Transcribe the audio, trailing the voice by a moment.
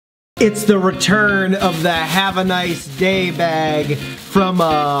It's the return of the Have a Nice Day bag from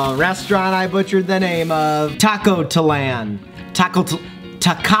a restaurant I butchered the name of. TACOTLAN.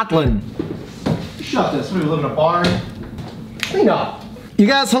 TACOTLAN. Shut this, we live in a barn. Clean up. You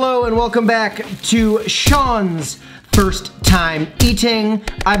guys, hello and welcome back to Sean's first time eating.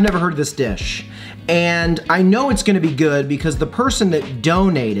 I've never heard of this dish. And I know it's gonna be good because the person that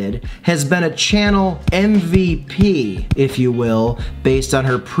donated has been a channel MVP, if you will, based on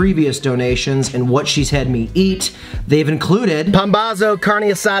her previous donations and what she's had me eat. They've included Pambazo carne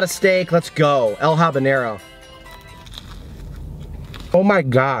asada steak, let's go, El Habanero. Oh my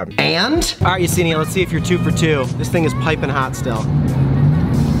God. And, all right, Yesenia, let's see if you're 2 for 2. This thing is piping hot still.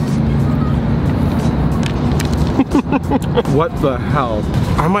 What the hell?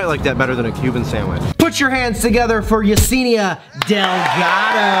 I might like that better than a Cuban sandwich. Put your hands together for Yesenia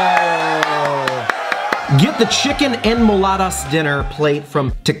Delgado. Get the chicken enmoladas dinner plate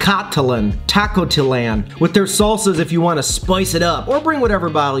from TACOTLAN with their salsas if you want to spice it up, or bring whatever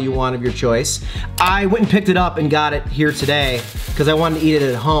bottle you want of your choice. I went and picked it up and got it here today because I wanted to eat it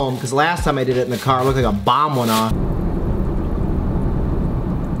at home, because last time I did it in the car it looked like a bomb went off.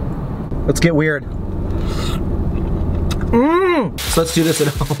 Let's get weird. So let's do this at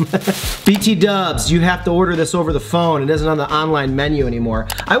home. BT Dubs, you have to order this over the phone. It isn't on the online menu anymore.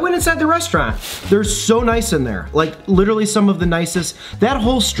 I went inside the restaurant. They're so nice in there. Like literally some of the nicest. That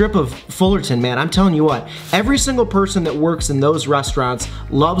whole strip of Fullerton, man, I'm telling you what, every single person that works in those restaurants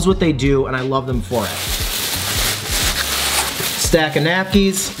loves what they do, and I love them for it. Stack of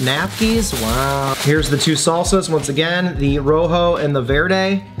napkins. Napkins, wow. Here's the 2 salsas, once again, the Rojo and the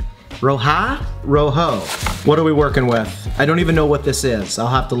Verde. Rojo? What are we working with? I don't even know what this is. I'll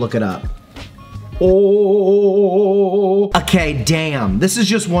have to look it up. Oh. Okay, damn. This is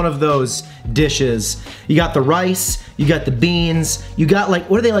just one of those dishes. You got the rice, you got the beans, you got like,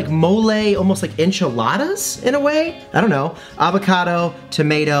 what are they, like mole, almost like enchiladas in a way? I don't know. Avocado,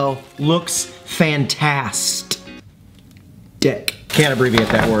 tomato, looks fantastic. Can't abbreviate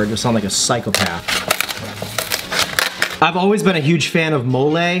that word, you sound like a psychopath. I've always been a huge fan of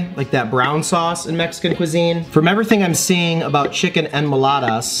mole, like that brown sauce in Mexican cuisine. From everything I'm seeing about chicken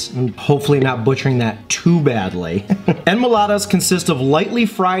enmoladas, and hopefully not butchering that too badly, enmoladas consist of lightly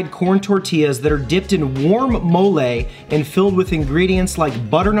fried corn tortillas that are dipped in warm mole and filled with ingredients like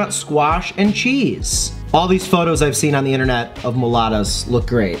butternut squash and cheese. All these photos I've seen on the internet of moladas look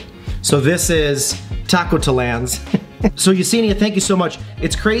great. So this is TACOTLAN's. So Yesenia, thank you so much.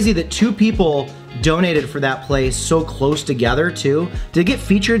 It's crazy that 2 people donated for that place so close together too. Did it get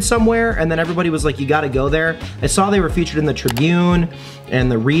featured somewhere and then everybody was like, you gotta go there? I saw they were featured in the Tribune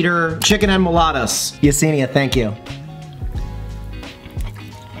and the Reader. Chicken enmoladas. Yesenia, thank you.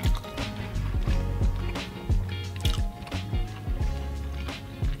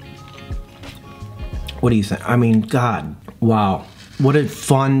 What do you think? I mean, God, wow. What a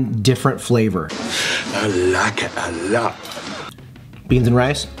fun, different flavor. I like it a lot. Beans and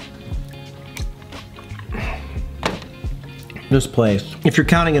rice. This place, if you're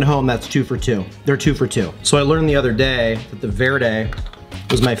counting at home, that's 2 for 2. They're 2 for 2. So I learned the other day that the Verde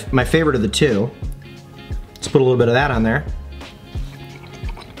was my favorite of the 2. Let's put a little bit of that on there.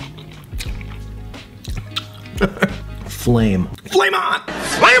 Flame. Flame on!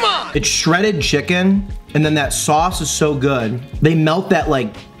 Flame on! It's shredded chicken, and then that sauce is so good. They melt that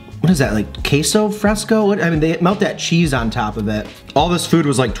like, what is that, like queso fresco? I mean, they melt that cheese on top of it. All this food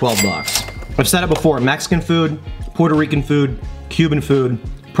was like 12 bucks. I've said it before, Mexican food, Puerto Rican food, Cuban food,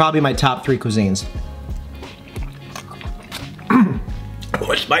 probably my top 3 cuisines.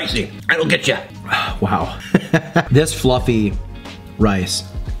 Oh, it's spicy. It'll get you. Wow. This fluffy rice,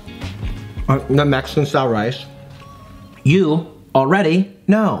 the Mexican style rice, you already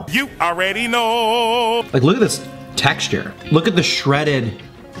know. You already know. Like, look at this texture. Look at the shredded,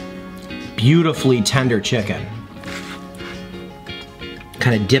 beautifully tender chicken.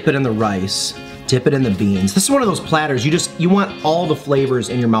 Kind of dip it in the rice, dip it in the beans. This is one of those platters, you want all the flavors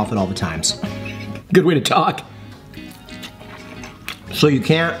in your mouth at all the times. Good way to talk. So you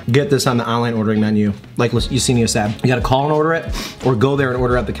can't get this on the online ordering menu, like Yesenia said. You gotta call and order it, or go there and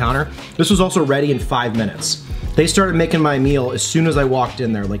order at the counter. This was also ready in 5 minutes. They started making my meal as soon as I walked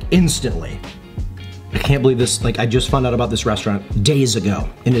in there, like instantly. I can't believe this, like I just found out about this restaurant days ago,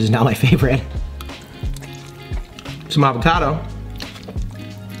 and it is now my favorite. Some avocado.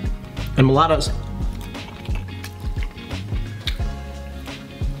 Enmoladas.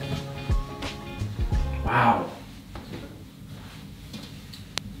 Wow.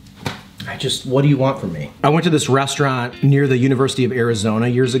 I just, what do you want from me? I went to this restaurant near the University of Arizona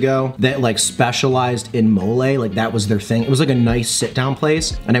years ago that like specialized in mole, like that was their thing. It was like a nice sit down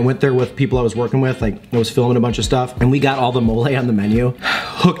place. And I went there with people I was working with, like I was filming a bunch of stuff and we got all the mole on the menu.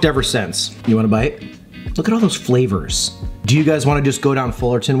 Hooked ever since. You want a bite? Look at all those flavors. Do you guys want to just go down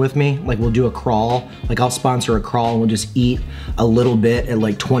Fullerton with me? Like we'll do a crawl, like I'll sponsor a crawl and we'll just eat a little bit at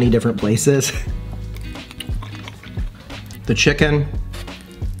like 20 different places. The chicken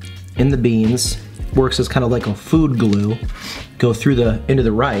in the beans works as kind of like a food glue. Go through into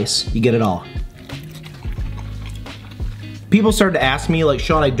the rice, you get it all. People started to ask me like,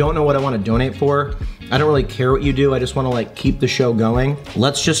 Sean, I don't know what I want to donate for. I don't really care what you do. I just want to like keep the show going.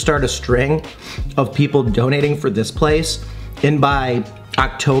 Let's just start a string of people donating for this place. And by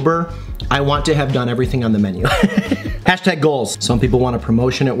October, I want to have done everything on the menu. Hashtag goals. Some people want a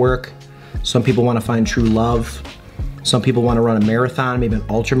promotion at work. Some people want to find true love. Some people want to run a marathon, maybe an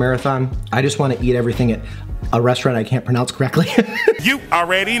ultra marathon. I just want to eat everything at a restaurant I can't pronounce correctly. You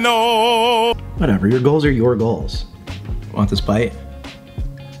already know. Whatever, your goals are your goals. Want this bite?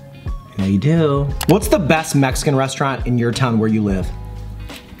 Yeah, you do. What's the best Mexican restaurant in your town where you live?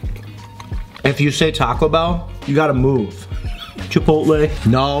 If you say Taco Bell, you gotta move. Chipotle.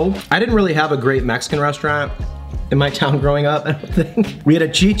 No, I didn't really have a great Mexican restaurant in my town growing up, I don't think. We had a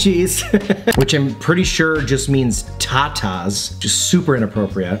Chi-Chi's, which I'm pretty sure just means tatas, just super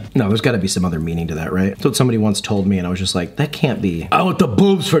inappropriate. No, there's gotta be some other meaning to that, right? That's what somebody once told me and I was just like, that can't be. I want the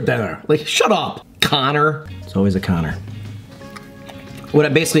boobs for dinner. Like, shut up, Connor. It's always a Connor. What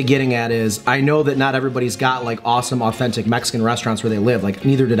I'm basically getting at is, I know that not everybody's got like awesome, authentic Mexican restaurants where they live, like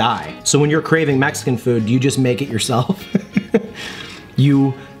neither did I. So when you're craving Mexican food, do you just make it yourself?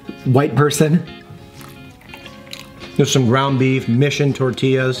 You white person? There's some ground beef, Mission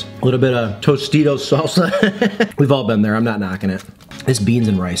tortillas, a little bit of Tostitos salsa. We've all been there, I'm not knocking it. This beans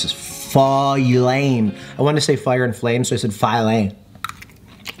and rice is fire-lane. I wanted to say fire and flame, so I said fire-lane.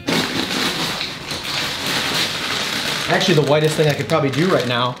 Actually, the whitest thing I could probably do right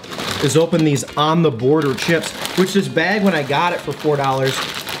now is open these On the Border chips, which this bag, when I got it for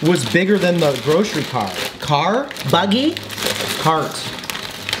 $4, was bigger than the grocery cart. Car? Buggy? Cart.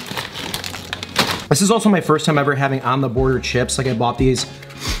 This is also my first time ever having On the Border chips. Like I bought these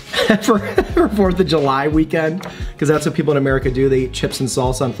for 4th of July weekend, because that's what people in America do. They eat chips and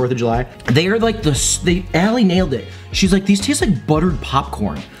salsa on 4th of July. They are like Allie nailed it. She's like, these taste like buttered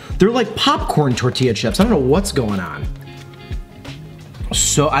popcorn. They're like popcorn tortilla chips. I don't know what's going on.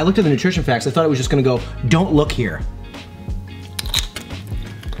 So I looked at the nutrition facts. I thought it was just gonna go, don't look here.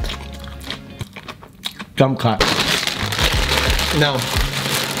 Dumb cut. No,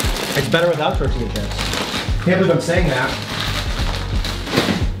 it's better without tortilla chips. Can't believe I'm saying that.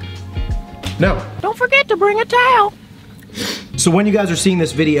 No. Don't forget to bring a towel. So when you guys are seeing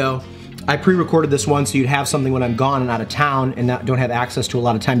this video, I pre-recorded this one so you'd have something when I'm gone and out of town and don't have access to a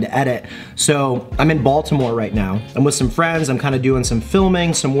lot of time to edit. So I'm in Baltimore right now. I'm with some friends, I'm kind of doing some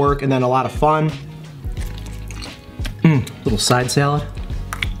filming, some work, and then a lot of fun. Little side salad.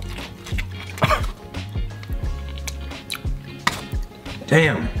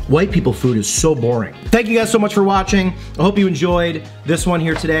 Damn, white people food is so boring. Thank you guys so much for watching. I hope you enjoyed this one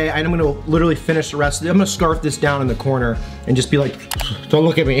here today. I'm gonna literally finish the rest of it. I'm gonna scarf this down in the corner and just be like, don't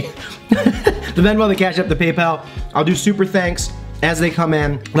look at me. The Venmo, the CashApp, the PayPal. I'll do super thanks as they come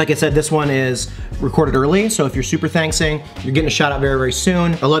in. Like I said, this one is recorded early, so if you're super thanksing, you're getting a shout out very, very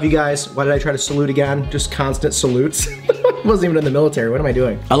soon. I love you guys. Why did I try to salute again? Just constant salutes. I wasn't even in the military, what am I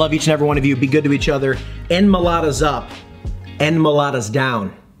doing? I love each and every one of you. Be good to each other. Enmoladas up. Enmoladas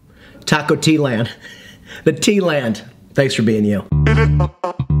down. Taco T-Land. The T-Land. Thanks for being you.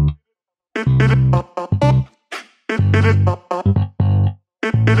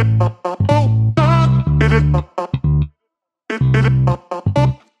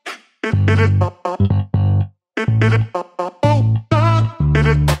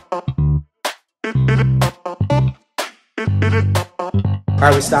 All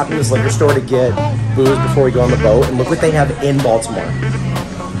right, we stopped in this liquor store to get booze before we go on the boat, and look what they have in Baltimore.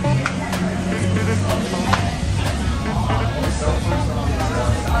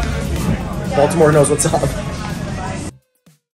 Baltimore knows what's up.